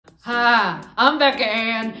Hi, I'm Becca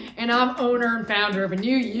Ann, and I'm owner and founder of a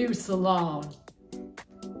new You Salon.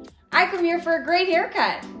 I come here for a great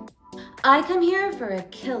haircut. I come here for a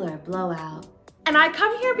killer blowout. And I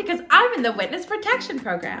come here because I'm in the witness protection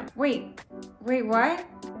program. Wait, what?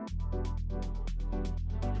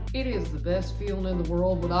 It is the best feeling in the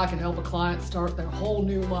world when I can help a client start their whole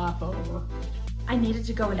new life over. I needed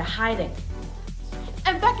to go into hiding.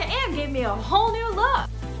 And Becca Ann gave me a whole new look.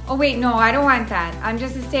 Oh wait, no, I don't want that. I'm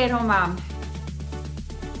just a stay-at-home mom.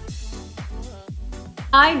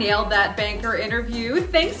 I nailed that banker interview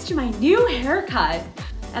thanks to my new haircut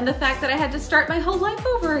and the fact that I had to start my whole life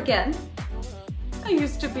over again. I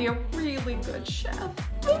used to be a really good chef.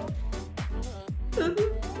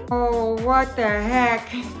 Oh, what the heck?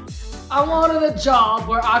 I wanted a job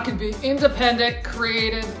where I could be independent,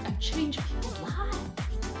 creative, and change people's lives.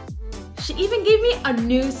 She even gave me a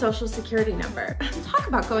new social security number. Talk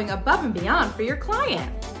about going above and beyond for your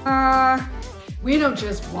client. We don't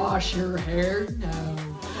just wash your hair,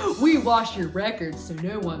 no. We wash your records so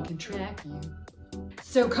no one can track you.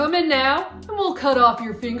 So come in now, and we'll cut off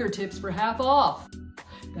your fingertips for half off.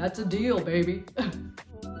 That's a deal, baby.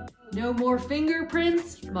 No more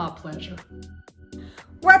fingerprints? My pleasure.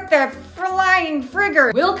 What the flying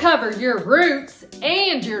frigger? We'll cover your roots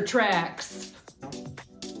and your tracks.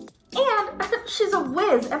 And she's a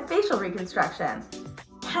whiz at facial reconstruction.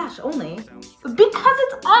 Cash only, because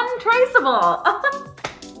it's untraceable.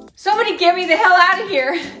 Somebody get me the hell out of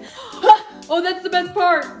here. Oh, that's the best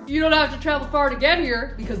part. You don't have to travel far to get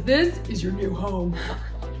here because this is your new home.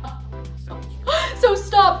 So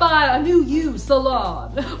stop by a new You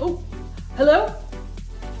Salon. Oh, hello?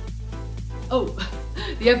 Oh,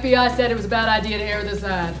 the FBI said it was a bad idea to air this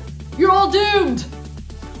ad. You're all doomed.